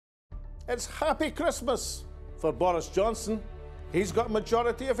It's Happy Christmas for Boris Johnson. He's got a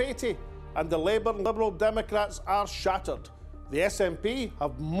majority of 80, and the Labour and Liberal Democrats are shattered. The SNP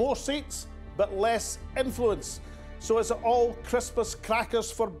have more seats, but less influence. So is it all Christmas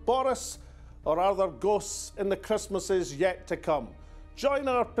crackers for Boris, or are there ghosts in the Christmases yet to come? Join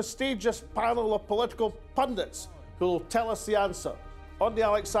our prestigious panel of political pundits who will tell us the answer on the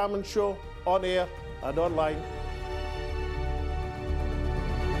Alex Salmond Show, on air and online.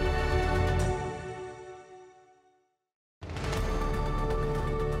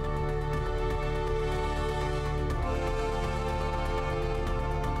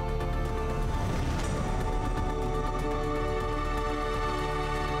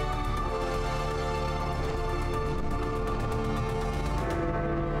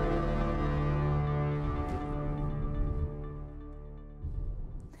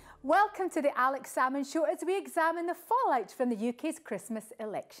 Welcome to the Alex Salmond Show as we examine the fallout from the UK's Christmas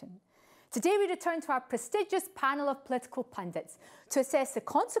election. Today we return to our prestigious panel of political pundits to assess the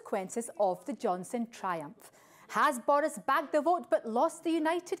consequences of the Johnson triumph. Has Boris bagged the vote but lost the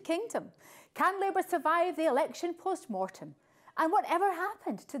United Kingdom? Can Labour survive the election post-mortem? And whatever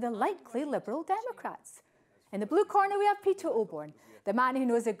happened to the likely Liberal Democrats? In the blue corner we have Peter Osborne, the man who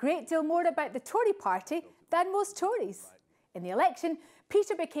knows a great deal more about the Tory party than most Tories. In the election,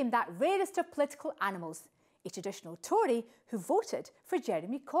 Peter became that rarest of political animals, a traditional Tory who voted for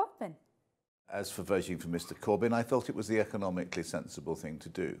Jeremy Corbyn. As for voting for Mr Corbyn, I felt it was the economically sensible thing to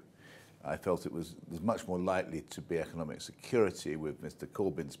do. I felt it was much more likely to be economic security with Mr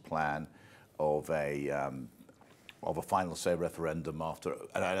Corbyn's plan of a final say referendum after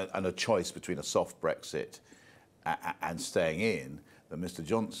and a choice between a soft Brexit and staying in than Mr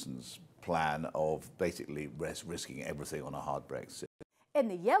Johnson's plan of basically risking everything on a hard Brexit. In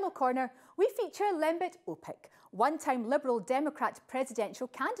the yellow corner, we feature Lembit Opik, one-time Liberal Democrat presidential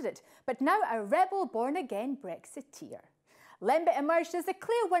candidate, but now a rebel born-again Brexiteer. Lembit emerged as the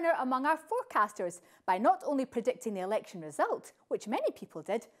clear winner among our forecasters by not only predicting the election result, which many people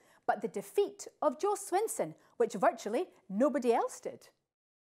did, but the defeat of Jo Swinson, which virtually nobody else did.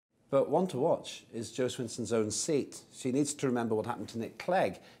 But one to watch is Jo Swinson's own seat. She needs to remember what happened to Nick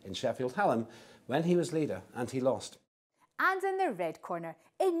Clegg in Sheffield Hallam when he was leader and he lost. And in the red corner,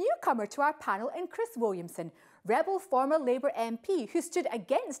 a newcomer to our panel in Chris Williamson, rebel former Labour MP who stood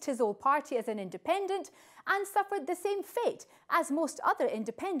against his old party as an independent and suffered the same fate as most other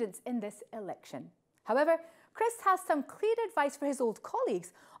independents in this election. However, Chris has some clear advice for his old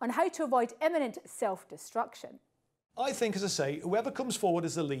colleagues on how to avoid imminent self-destruction. I think, as I say, whoever comes forward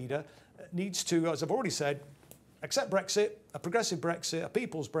as the leader needs to, as I've already said, accept Brexit, a progressive Brexit, a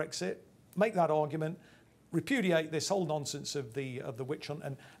people's Brexit, make that argument, repudiate this whole nonsense of the witch hunt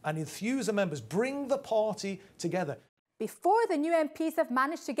and enthuse the members, bring the party together. Before the new MPs have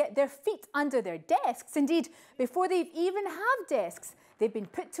managed to get their feet under their desks, indeed, before they even have desks, they've been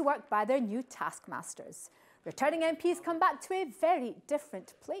put to work by their new taskmasters. Returning MPs come back to a very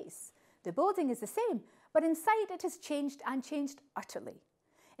different place. The building is the same, but inside it has changed and changed utterly.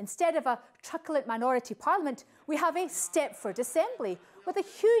 Instead of a truculent minority parliament, we have a Stepford Assembly with a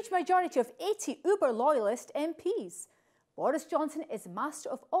huge majority of 80 uber-loyalist MPs. Boris Johnson is master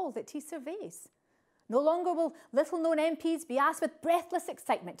of all that he surveys. No longer will little-known MPs be asked with breathless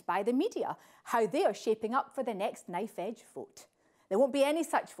excitement by the media how they are shaping up for the next knife-edge vote. There won't be any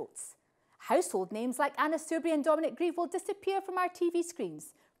such votes. Household names like Anna Soubry and Dominic Grieve will disappear from our TV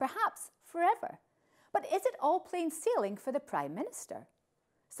screens, perhaps forever. But is it all plain sailing for the Prime Minister?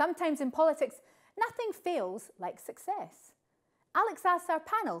 Sometimes in politics, nothing fails like success. Alex asks our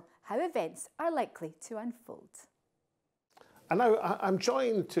panel how events are likely to unfold. And now I'm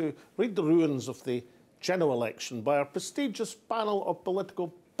joined to read the ruins of the general election by our prestigious panel of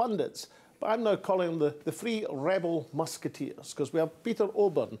political pundits. But I'm now calling them the Free Rebel Musketeers, because we have Peter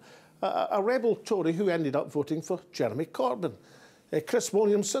Osborne, a rebel Tory who ended up voting for Jeremy Corbyn. Chris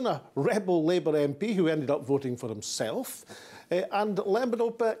Williamson, a rebel Labour MP who ended up voting for himself. And Lembit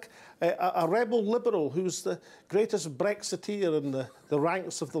Opik, a rebel Liberal who's the greatest Brexiteer in the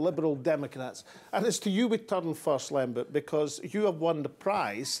ranks of the Liberal Democrats. And it's to you we turn first, Lembit, because you have won the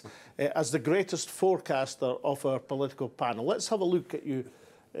prize as the greatest forecaster of our political panel. Let's have a look at you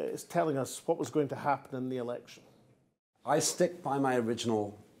telling us what was going to happen in the election. I stick by my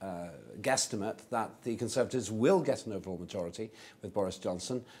original guesstimate that the Conservatives will get an overall majority with Boris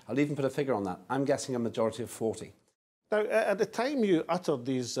Johnson. I'll even put a figure on that. I'm guessing a majority of 40. Now, at the time you uttered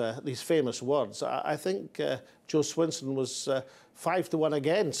these famous words, I think Jo Swinson was 5-1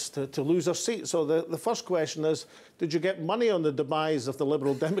 against to lose her seat. So the first question is, did you get money on the demise of the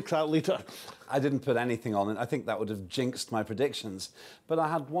Liberal Democrat leader? I didn't put anything on it. I think that would have jinxed my predictions. But I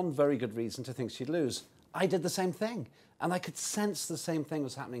had one very good reason to think she'd lose. I did the same thing. And I could sense the same thing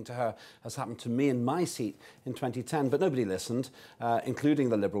was happening to her as happened to me in my seat in 2010. But nobody listened, including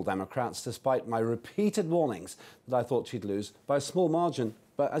the Liberal Democrats, despite my repeated warnings that I thought she'd lose by a small margin.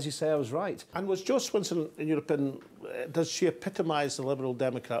 But as you say, I was right. And was Jo Swinson, in your opinion, does she epitomise the Liberal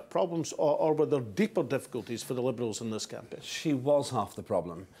Democrat problems, or were there deeper difficulties for the Liberals in this campaign? She was half the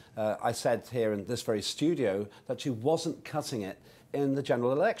problem. I said here in this very studio that she wasn't cutting it in the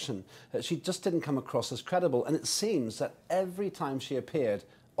general election. She just didn't come across as credible, and it seems that every time she appeared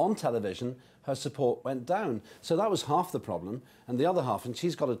on television, her support went down. So that was half the problem, and the other half, and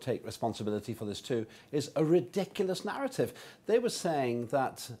she's got to take responsibility for this too, is a ridiculous narrative. They were saying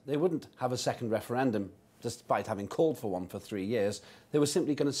that they wouldn't have a second referendum despite having called for one for 3 years. They were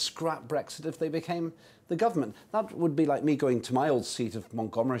simply going to scrap Brexit if they became the government. That would be like me going to my old seat of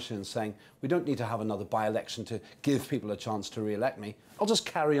Montgomeryshire and saying, we don't need to have another by-election to give people a chance to re-elect me. I'll just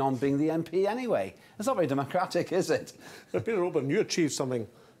carry on being the MP anyway. It's not very democratic, is it? But Peter Oban, you achieved something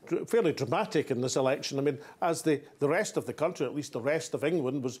fairly dramatic in this election. I mean, as the rest of the country, at least the rest of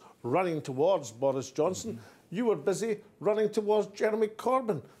England, was running towards Boris Johnson, you were busy running towards Jeremy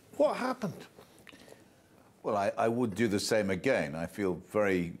Corbyn. What happened? Well, I would do the same again. I feel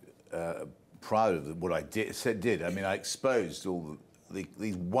very proud of what I did. I mean, I exposed all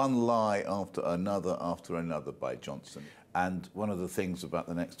these one lie after another by Johnson. And one of the things about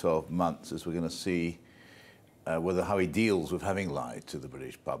the next 12 months is we're going to see how he deals with having lied to the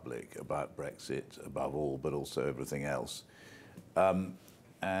British public about Brexit, above all, but also everything else. As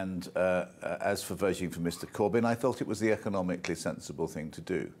for voting for Mr. Corbyn, I felt it was the economically sensible thing to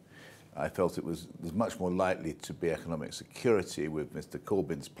do. I felt it was much more likely to be economic security with Mr.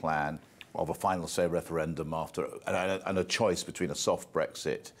 Corbyn's plan of a final say referendum and a choice between a soft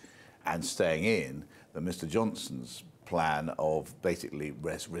Brexit and staying in than Mr. Johnson's plan of basically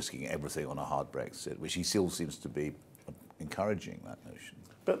risking everything on a hard Brexit, which he still seems to be encouraging, that notion.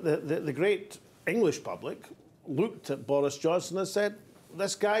 But the great English public looked at Boris Johnson and said,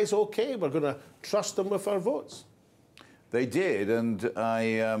 this guy's OK, we're going to trust him with our votes. They did, and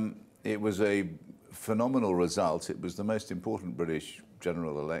it was a phenomenal result. It was the most important British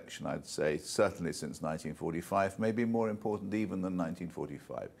general election, I'd say, certainly since 1945, maybe more important even than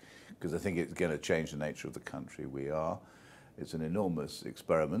 1945, because I think it's going to change the nature of the country we are. It's an enormous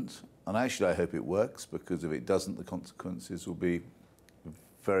experiment, and actually I hope it works, because if it doesn't, the consequences will be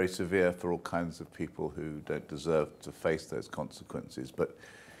very severe for all kinds of people who don't deserve to face those consequences. But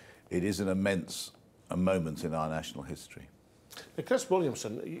it is an immense moment in our national history. Now, Chris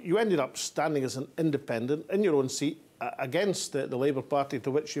Williamson, you ended up standing as an independent in your own seat against the Labour Party,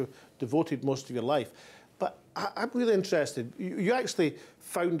 to which you devoted most of your life. But I'm really interested. You actually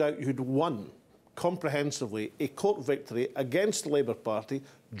found out you'd won comprehensively a court victory against the Labour Party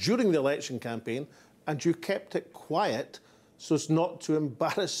during the election campaign, and you kept it quiet so as not to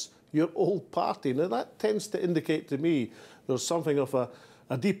embarrass your old party. Now, that tends to indicate to me there's something of a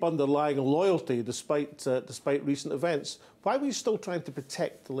deep underlying loyalty despite recent events. Why were you still trying to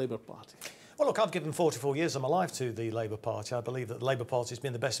protect the Labour Party? Well, look, I've given 44 years of my life to the Labour Party. I believe that the Labour Party has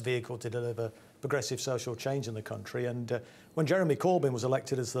been the best vehicle to deliver progressive social change in the country. And when Jeremy Corbyn was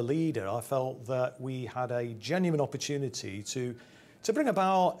elected as the leader, I felt that we had a genuine opportunity to bring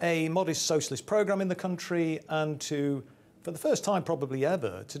about a modest socialist programme in the country and to, for the first time probably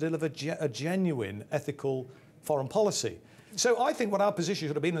ever, to deliver a genuine ethical foreign policy. So I think what our position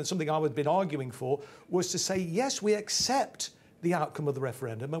should have been, and something I would have been arguing for, was to say, yes, we accept the outcome of the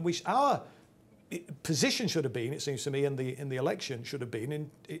referendum, and our position should have been, it seems to me, in the election should have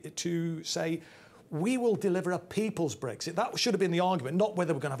been to say, we will deliver a people's Brexit. That should have been the argument, not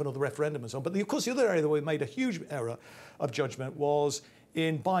whether we're going to have another referendum and so on. But of course, the other area that we made a huge error of judgment was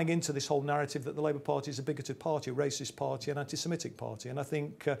in buying into this whole narrative that the Labour Party is a bigoted party, a racist party, an anti-Semitic party. And I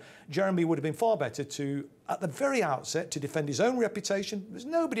think Jeremy would have been far better to, at the very outset, to defend his own reputation. There's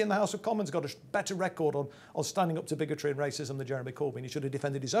nobody in the House of Commons got a better record on standing up to bigotry and racism than Jeremy Corbyn. He should have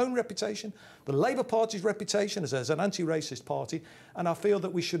defended his own reputation, the Labour Party's reputation as an anti-racist party. And I feel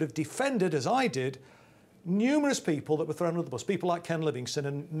that we should have defended, as I did, numerous people that were thrown under the bus, people like Ken Livingstone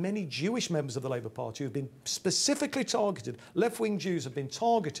and many Jewish members of the Labour Party who have been specifically targeted. Left-wing Jews have been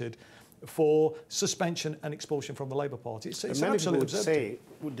targeted for suspension and expulsion from the Labour Party. It's many people would say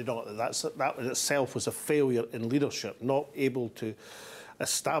that in itself was a failure in leadership, not able to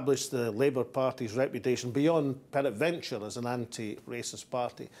established the Labour Party's reputation beyond peradventure as an anti-racist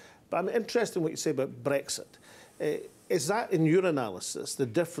party. But I'm interested in what you say about Brexit. Is that, in your analysis, the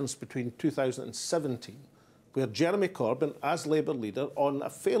difference between 2017, where Jeremy Corbyn, as Labour leader, on a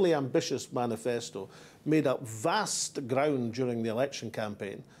fairly ambitious manifesto, made up vast ground during the election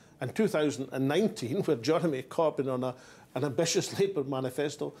campaign, and 2019, where Jeremy Corbyn, on an ambitious Labour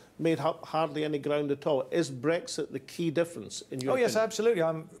manifesto, made up hardly any ground at all? Is Brexit the key difference in your opinion? Yes, absolutely.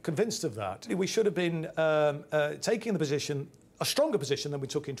 I'm convinced of that. We should have been taking the position, a stronger position than we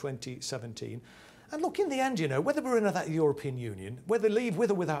took in 2017. And look, in the end, you know, whether we're in that European Union, whether leave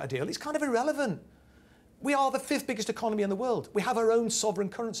with or without a deal, it's kind of irrelevant. We are the 5th biggest economy in the world. We have our own sovereign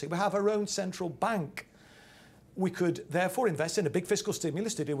currency. We have our own central bank. We could therefore invest in a big fiscal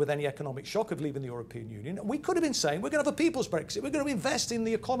stimulus to deal with any economic shock of leaving the European Union. We could have been saying we're going to have a people's Brexit. We're going to invest in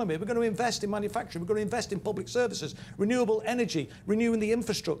the economy. We're going to invest in manufacturing. We're going to invest in public services, renewable energy, renewing the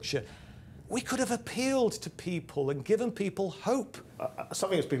infrastructure. We could have appealed to people and given people hope.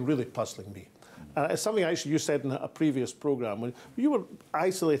 Something that's been really puzzling me. It's something actually you said in a previous programme when you were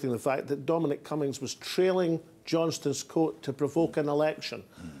isolating the fact that Dominic Cummings was trailing Johnston's coat to provoke an election.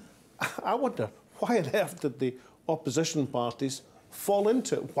 I wonder, why on earth did the opposition parties fall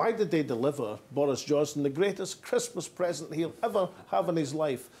into it? Why did they deliver Boris Johnson the greatest Christmas present he'll ever have in his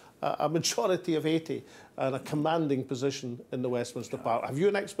life, a majority of 80 and a commanding position in the Westminster Parliament? Have you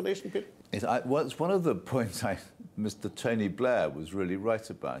an explanation, Peter? Well, it's one of the points Mr. Tony Blair was really right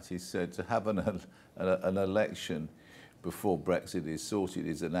about. He said to have an election before Brexit is sorted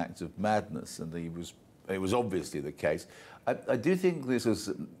is an act of madness, and it was obviously the case. I do think this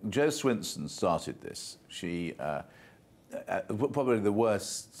was Jo Swinson started this. She probably the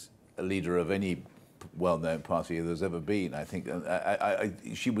worst leader of any well-known party there's ever been. I think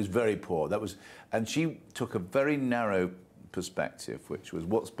she was very poor. And she took a very narrow perspective, which was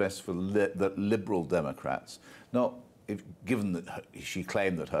what's best for the Liberal Democrats. Not given that she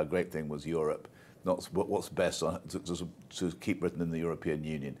claimed that her great thing was Europe, not what's best to keep Britain in the European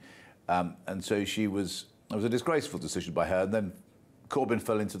Union. And so it was a disgraceful decision by her. And then Corbyn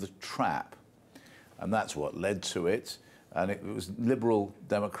fell into the trap, and that's what led to it. And it was Liberal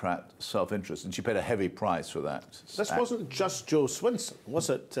Democrat self-interest, and she paid a heavy price for that. This wasn't just Jo Swinson, was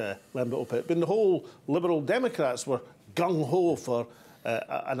it, Lembit, Opik? But the whole Liberal Democrats were gung-ho for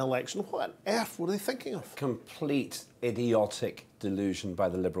an election. What on earth were they thinking of? Complete idiotic delusion by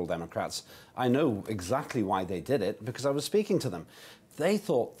the Liberal Democrats. I know exactly why they did it, because I was speaking to them. They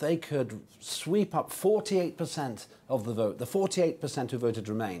thought they could sweep up 48% of the vote, the 48% who voted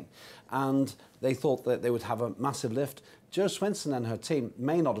Remain, and they thought that they would have a massive lift. Jo Swinson and her team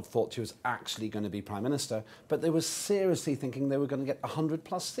may not have thought she was actually going to be Prime Minister, but they were seriously thinking they were going to get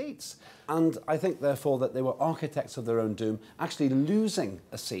 100+ seats. And I think, therefore, that they were architects of their own doom, actually losing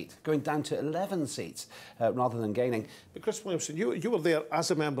a seat, going down to 11 seats rather than gaining. But Chris Williamson, you were there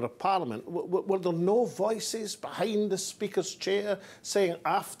as a Member of Parliament. Were there no voices behind the Speaker's chair saying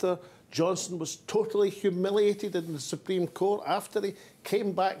after Johnson was totally humiliated in the Supreme Court after he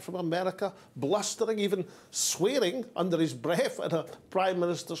came back from America, blustering, even swearing under his breath at a Prime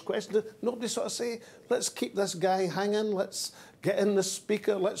Minister's question? Did nobody sort of say, let's keep this guy hanging, let's get in the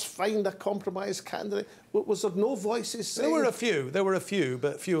Speaker, let's find a compromise candidate? Was there no voices saying? There were a few,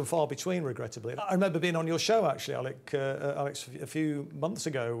 but few and far between, regrettably. I remember being on your show, actually, Alex, a few months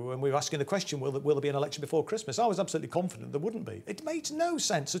ago, when we were asking the question, will there be an election before Christmas? I was absolutely confident there wouldn't be. It made no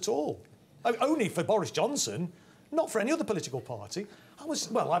sense at all. Only for Boris Johnson, not for any other political party.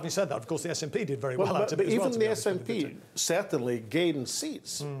 Well, having said that, of course, the SNP did very well out of it as well. But even the SNP certainly gained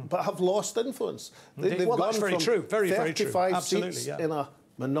seats, but have lost influence. They've well, gone that's very from true. Very, very true. 35 Absolutely, seats yeah. in a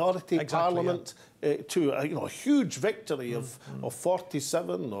minority parliament to a huge victory of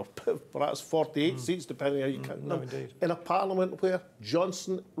 47 or perhaps 48 seats, depending how you count them, in a parliament where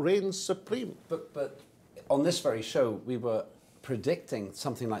Johnson reigns supreme. But on this very show, we were predicting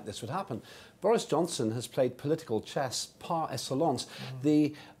something like this would happen. Boris Johnson has played political chess par excellence.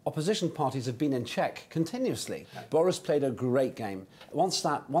 The opposition parties have been in check continuously. Boris played a great game. Once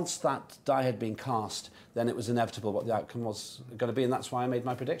that die had been cast, then it was inevitable what the outcome was going to be, and that's why I made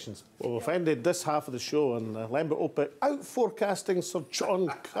my predictions. Well, we've ended this half of the show on Lembit Opik out forecasting Sir John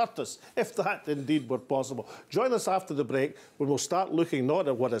Curtis, if that indeed were possible. Join us after the break when we'll start looking not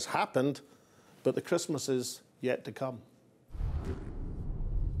at what has happened, but the Christmas is yet to come.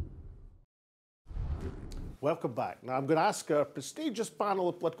 Welcome back. Now, I'm going to ask our prestigious panel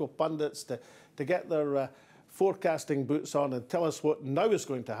of political pundits to get their forecasting boots on and tell us what now is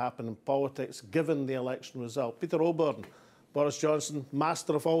going to happen in politics given the election result. Peter Osborne, Boris Johnson,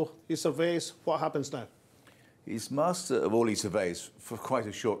 master of all he surveys. What happens now? He's master of all he surveys for quite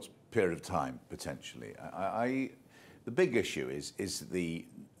a short period of time, potentially. The big issue is the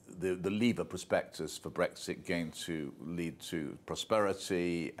Leaver prospectus for Brexit going to lead to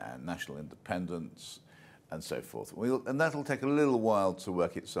prosperity and national independence and so forth. And that'll take a little while to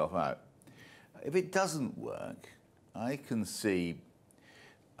work itself out. If it doesn't work, I can see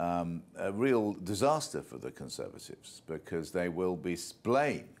a real disaster for the Conservatives, because they will be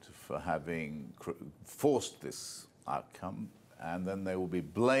blamed for having forced this outcome, and then they will be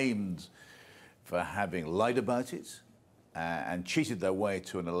blamed for having lied about it and cheated their way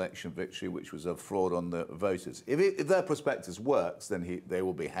to an election victory, which was a fraud on the voters. If their prospectus works, then they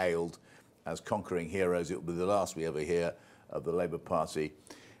will be hailed as conquering heroes. It will be the last we ever hear of the Labour Party,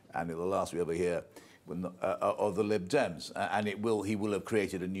 and it will the last we ever hear of the Lib Dems, and he will have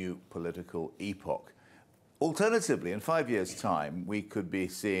created a new political epoch. Alternatively, in 5 years' time, we could be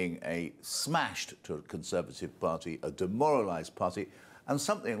seeing a smashed Conservative Party, a demoralised party, and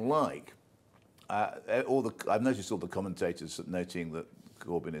something like I've noticed all the commentators noting that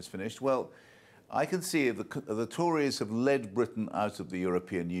Corbyn is finished. Well, I can see if the Tories have led Britain out of the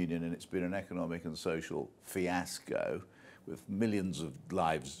European Union, and it's been an economic and social fiasco with millions of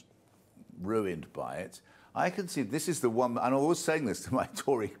lives ruined by it. I can see this is the one, and I was saying this to my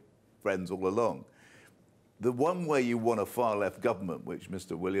Tory friends all along, the one way you want a far-left government, which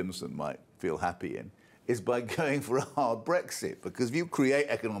Mr. Williamson might feel happy in, is by going for a hard Brexit, because if you create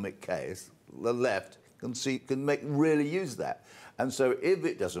economic chaos, the left can really use that. And so if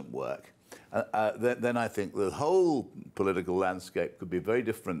it doesn't work, then I think the whole political landscape could be very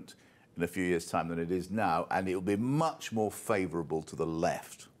different in a few years' time than it is now, and it will be much more favourable to the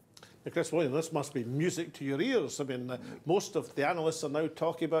left. Chris William, this must be music to your ears. I mean, most of the analysts are now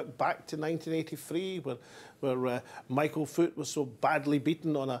talking about back to 1983, where Michael Foot was so badly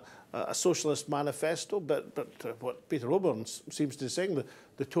beaten on a socialist manifesto. But what Peter Osborne seems to be saying,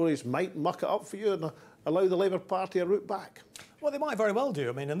 the Tories might muck it up for you and allow the Labour Party a route back. Well, they might very well do.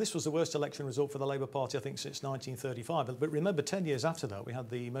 I mean, and this was the worst election result for the Labour Party, I think, since 1935. But remember, 10 years after that, we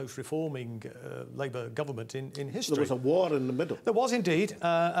had the most reforming Labour government in history. There was a war in the middle. There was indeed,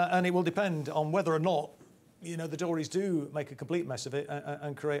 and it will depend on whether or not, you know, the Tories do make a complete mess of it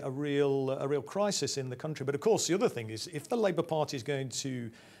and create a real crisis in the country. But of course, the other thing is, if the Labour Party is going to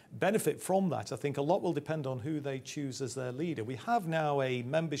benefit from that, I think a lot will depend on who they choose as their leader. We have now a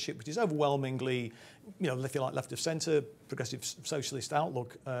membership which is overwhelmingly, you know, if you like, left of centre, progressive socialist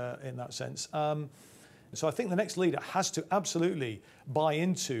outlook in that sense. So I think the next leader has to absolutely buy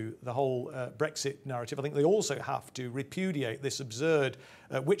into the whole Brexit narrative. I think they also have to repudiate this absurd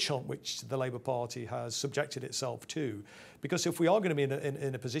witch hunt which the Labour Party has subjected itself to. Because if we are going to be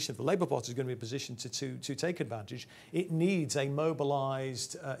in a position, if the Labour Party is going to be in a position to take advantage, it needs a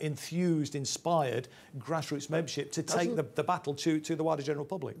mobilised, enthused, inspired grassroots membership to take the battle to the wider general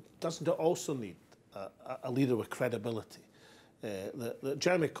public. Doesn't it also need a leader with credibility?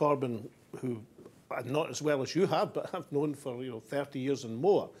 Jeremy Corbyn, who not as well as you have, but I've known for 30 years and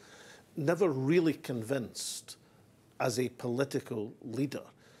more, never really convinced as a political leader.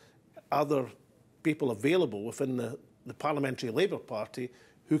 Other people available within the Parliamentary Labour Party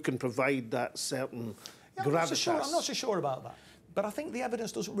who can provide that certain gravitas. I'm not so sure about that. But I think the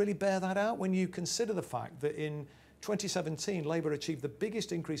evidence doesn't really bear that out when you consider the fact that in 2017, Labour achieved the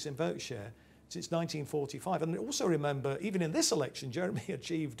biggest increase in vote share since 1945. And also remember, even in this election, Jeremy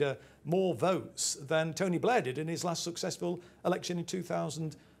achieved more votes than Tony Blair did in his last successful election in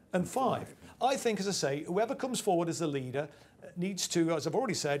 2005. I think, as I say, whoever comes forward as the leader needs to, as I've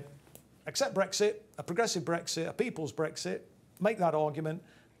already said, accept Brexit, a progressive Brexit, a people's Brexit, make that argument,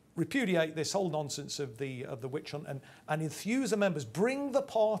 repudiate this whole nonsense of the witch hunt and enthuse the members, bring the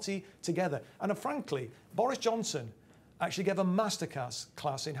party together. And frankly, Boris Johnson actually gave a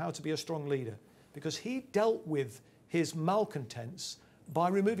masterclass in how to be a strong leader, because he dealt with his malcontents by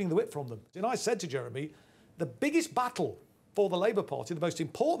removing the whip from them. And I said to Jeremy, the biggest battle for the Labour Party, the most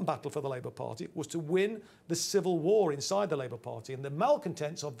important battle for the Labour Party, was to win the civil war inside the Labour Party. And the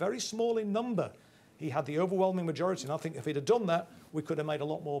malcontents are very small in number. He had the overwhelming majority, and I think if he'd have done that, we could have made a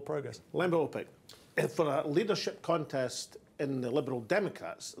lot more progress. Lembit, Opik, for a leadership contest in the Liberal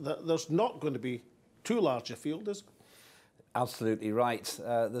Democrats, there's not going to be too large a field, is there? Absolutely right.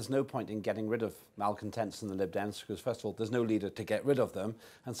 There's no point in getting rid of malcontents in the Lib Dems, because first of all, there's no leader to get rid of them.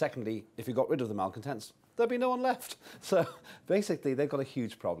 And secondly, if you got rid of the malcontents, there'd be no one left. So basically, they've got a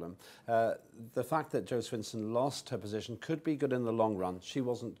huge problem. The fact that Jo Swinson lost her position could be good in the long run. She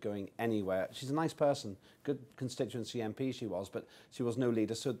wasn't going anywhere. She's a nice person, good constituency MP she was, but she was no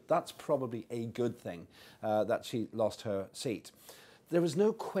leader. So that's probably a good thing that she lost her seat. There is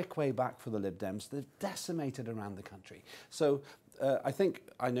no quick way back for the Lib Dems. They're decimated around the country. So I think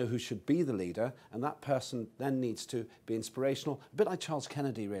I know who should be the leader, and that person then needs to be inspirational, a bit like Charles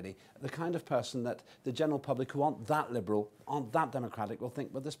Kennedy, really, the kind of person that the general public who aren't that liberal, aren't that democratic, will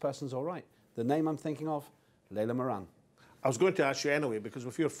think, well, this person's all right. The name I'm thinking of, Layla Moran. I was going to ask you anyway, because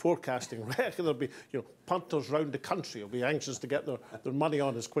if you're forecasting, there'll be punters round the country will be anxious to get their money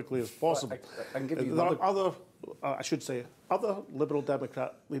on as quickly as possible. Well, I can give you there are other, I should say, other Liberal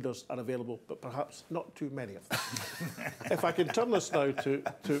Democrat leaders are available, but perhaps not too many of them. If I can turn this now to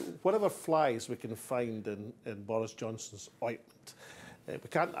whatever flies we can find in Boris Johnson's ointment. We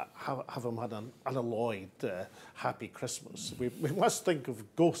can't have him had an unalloyed happy Christmas. We must think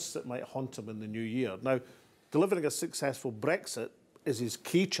of ghosts that might haunt him in the new year. Now, delivering a successful Brexit is his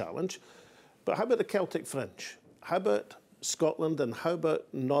key challenge, but how about the Celtic Fringe? How about Scotland and how about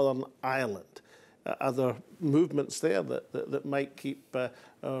Northern Ireland? Are there movements there that might keep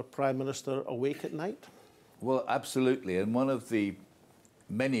our Prime Minister awake at night? Well, absolutely. And one of the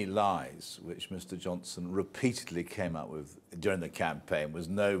many lies which Mr. Johnson repeatedly came up with during the campaign was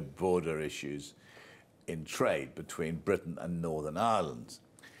no border issues in trade between Britain and Northern Ireland.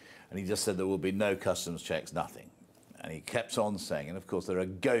 And he just said there will be no customs checks, nothing. And he kept on saying, and of course there are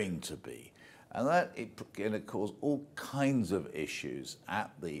going to be. And that it caused all kinds of issues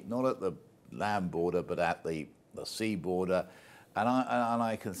not at the land border, but at the sea border. And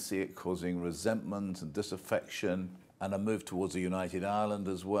I can see it causing resentment and disaffection and a move towards a united Ireland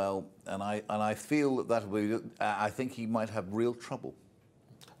as well. And I feel that I think he might have real trouble.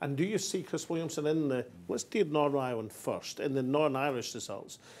 And do you see Chris Williamson let's deal Northern Ireland first, in the Northern Irish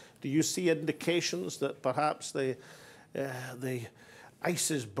results? Do you see indications that perhaps the ice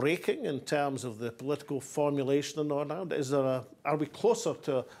is breaking in terms of the political formulation in Northern Ireland? Are we closer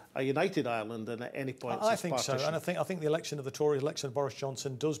to a united Ireland than at any point? I think so, and I think the election of the Tories, election of Boris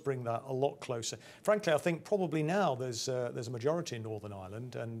Johnson, does bring that a lot closer. Frankly, I think probably now there's a majority in Northern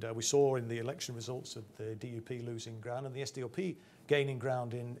Ireland, and we saw in the election results of the DUP losing ground and the SDLP gaining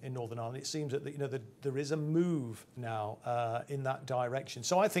ground in Northern Ireland. It seems that there is a move now in that direction.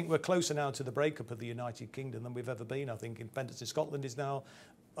 So I think we're closer now to the breakup of the United Kingdom than we've ever been. I think independence in Scotland is now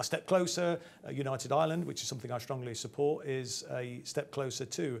a step closer. United Ireland, which is something I strongly support, is a step closer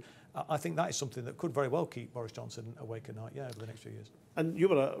too. I think that is something that could very well keep Boris Johnson awake at night, over the next few years. And you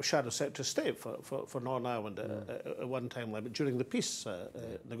were a Shadow Secretary of State for Northern Ireland at one time, Lembit, during the peace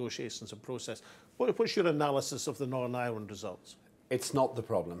negotiations and process. What's your analysis of the Northern Ireland results? It's not the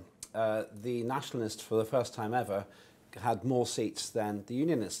problem. The Nationalists, for the first time ever, had more seats than the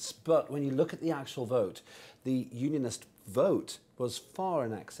Unionists. But when you look at the actual vote, the Unionist vote was far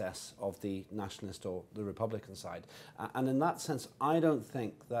in excess of the Nationalist or the Republican side. And in that sense, I don't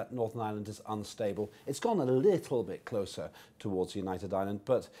think that Northern Ireland is unstable. It's gone a little bit closer towards United Ireland,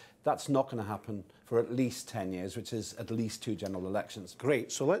 but that's not going to happen for at least 10 years, which is at least 2 general elections.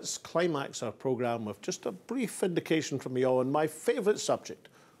 Great. So let's climax our programme with just a brief indication from you on my favourite subject,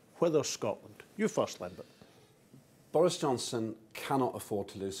 whether Scotland. You first, Lembit. Boris Johnson cannot afford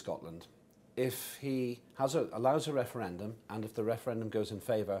to lose Scotland. If he allows a referendum, and if the referendum goes in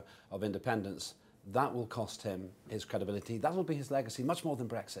favour of independence, that will cost him his credibility. That will be his legacy, much more than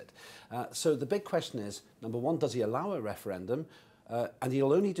Brexit. So the big question is, number one, does he allow a referendum? And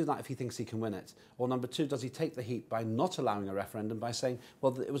he'll only do that if he thinks he can win it. Or number two, does he take the heat by not allowing a referendum, by saying,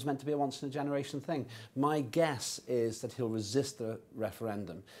 well, it was meant to be a once-in-a-generation thing? My guess is that he'll resist the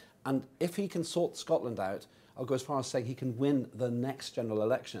referendum. And if he can sort Scotland out, I'll go as far as saying he can win the next general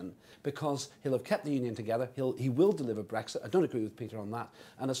election, because he'll have kept the union together. He will deliver Brexit. I don't agree with Peter on that.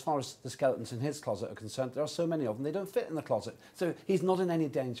 And as far as the skeletons in his closet are concerned, there are so many of them, they don't fit in the closet. So he's not in any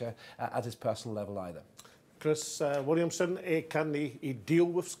danger at his personal level either. Chris Williamson, can he deal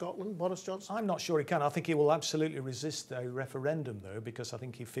with Scotland, Boris Johnson? I'm not sure he can. I think he will absolutely resist a referendum, though, because I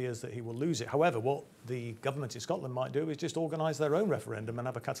think he fears that he will lose it. However, what the government in Scotland might do is just organise their own referendum and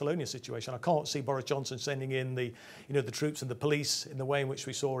have a Catalonia situation. I can't see Boris Johnson sending in the troops and the police in the way in which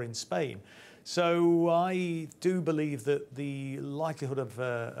we saw in Spain. So I do believe that the likelihood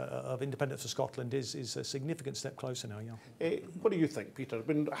of independence for Scotland is a significant step closer now, yeah. What do you think, Peter?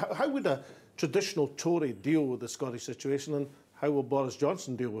 I mean, how would a traditional Tory deal with the Scottish situation, and how will Boris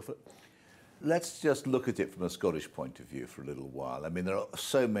Johnson deal with it? Let's just look at it from a Scottish point of view for a little while. I mean, there are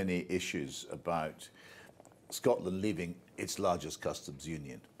so many issues about Scotland leaving its largest customs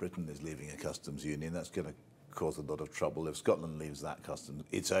union. Britain is leaving a customs union. That's going to cause a lot of trouble. If Scotland leaves that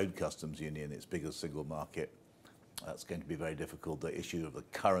its own customs union, its biggest single market, that's going to be very difficult. The issue of the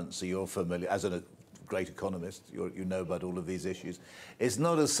currency, you're familiar, as a great economist, you know about all of these issues. It's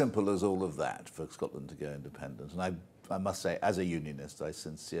not as simple as all of that for Scotland to go independent. And I must say, as a unionist, I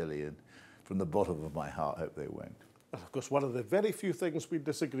sincerely and from the bottom of my heart hope they won't. And of course, one of the very few things we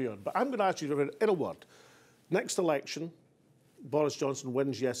disagree on. But I'm going to ask you in a word. Next election, Boris Johnson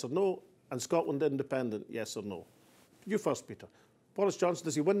wins, yes or no, and Scotland independent, yes or no. You first, Peter. Boris Johnson,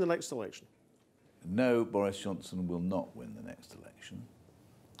 does he win the next election? No, Boris Johnson will not win the next election.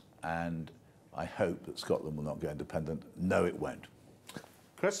 And I hope that Scotland will not go independent. No, it won't.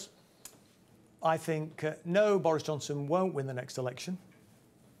 Chris? I think, no, Boris Johnson won't win the next election.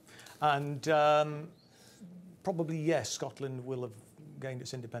 And probably, yes, Scotland will have gained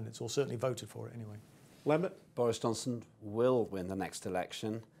its independence, or certainly voted for it anyway. Lembit? Boris Johnson will win the next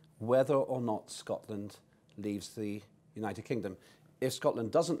election, whether or not Scotland leaves the United Kingdom. If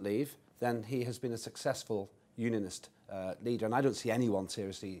Scotland doesn't leave, then he has been a successful unionist leader, and I don't see anyone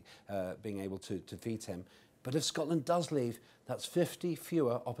seriously being able to defeat him. But if Scotland does leave, that's 50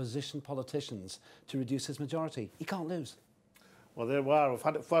 fewer opposition politicians to reduce his majority. He can't lose. Well, there we are. We've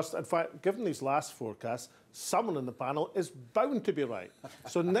had it first. In fact, given these last forecasts, someone in the panel is bound to be right.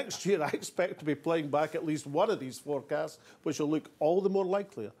 So next year, I expect to be playing back at least one of these forecasts, which will look all the more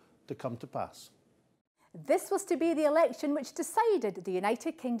likely to come to pass. This was to be the election which decided the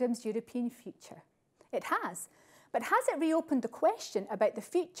United Kingdom's European future. It has. But has it reopened the question about the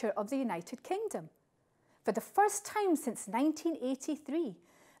future of the United Kingdom? For the first time since 1983,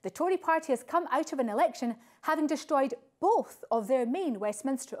 the Tory party has come out of an election having destroyed both of their main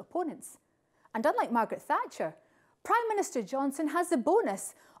Westminster opponents. And unlike Margaret Thatcher, Prime Minister Johnson has the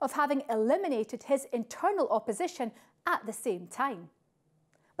bonus of having eliminated his internal opposition at the same time.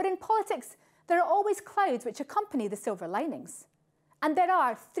 But in politics, there are always clouds which accompany the silver linings. And there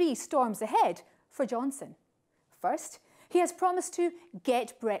are 3 storms ahead for Johnson. First, he has promised to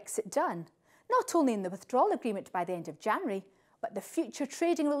get Brexit done, not only in the withdrawal agreement by the end of January, but the future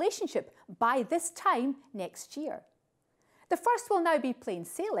trading relationship by this time next year. The first will now be plain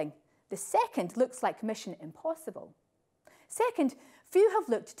sailing. The second looks like mission impossible. Second, few have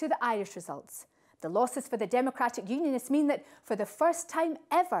looked to the Irish results. The losses for the Democratic Unionists mean that for the first time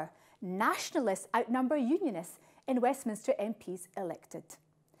ever, nationalists outnumber unionists in Westminster MPs elected.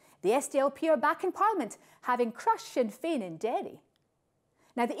 The SDLP are back in Parliament, having crushed Sinn Féin in Derry.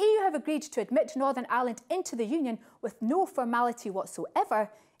 Now, the EU have agreed to admit Northern Ireland into the Union with no formality whatsoever,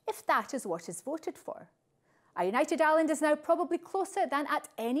 if that is what is voted for. A united Ireland is now probably closer than at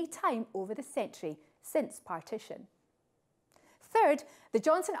any time over the century since partition. Third, the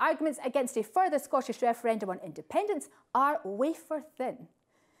Johnson arguments against a further Scottish referendum on independence are wafer thin.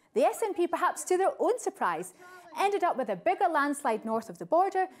 The SNP, perhaps to their own surprise, ended up with a bigger landslide north of the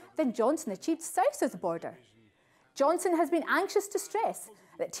border than Johnson achieved south of the border. Johnson has been anxious to stress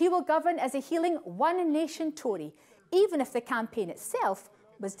that he will govern as a healing one-nation Tory, even if the campaign itself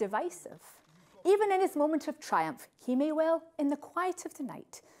was divisive. Even in his moment of triumph, he may well, in the quiet of the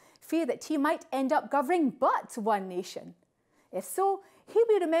night, fear that he might end up governing but one nation. If so, he'll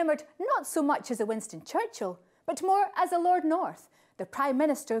be remembered not so much as a Winston Churchill, but more as a Lord North, the Prime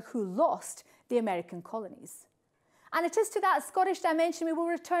Minister who lost the American colonies. And it is to that Scottish dimension we will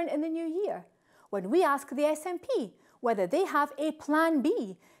return in the new year, when we ask the SNP whether they have a plan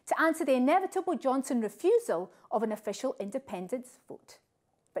B to answer the inevitable Johnson refusal of an official independence vote.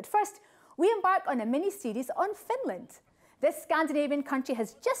 But first, we embark on a mini-series on Finland. This Scandinavian country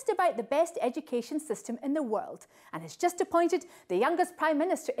has just about the best education system in the world and has just appointed the youngest Prime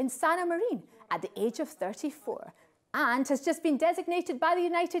Minister in Sanna Marin at the age of 34 and has just been designated by the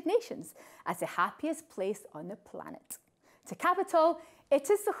United Nations as the happiest place on the planet. To cap it all, it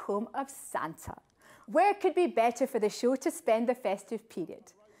is the home of Santa. Where could be better for the show to spend the festive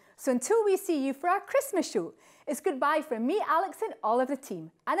period? So until we see you for our Christmas show, it's goodbye from me, Alex, and all of the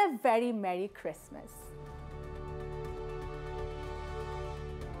team, and a very Merry Christmas.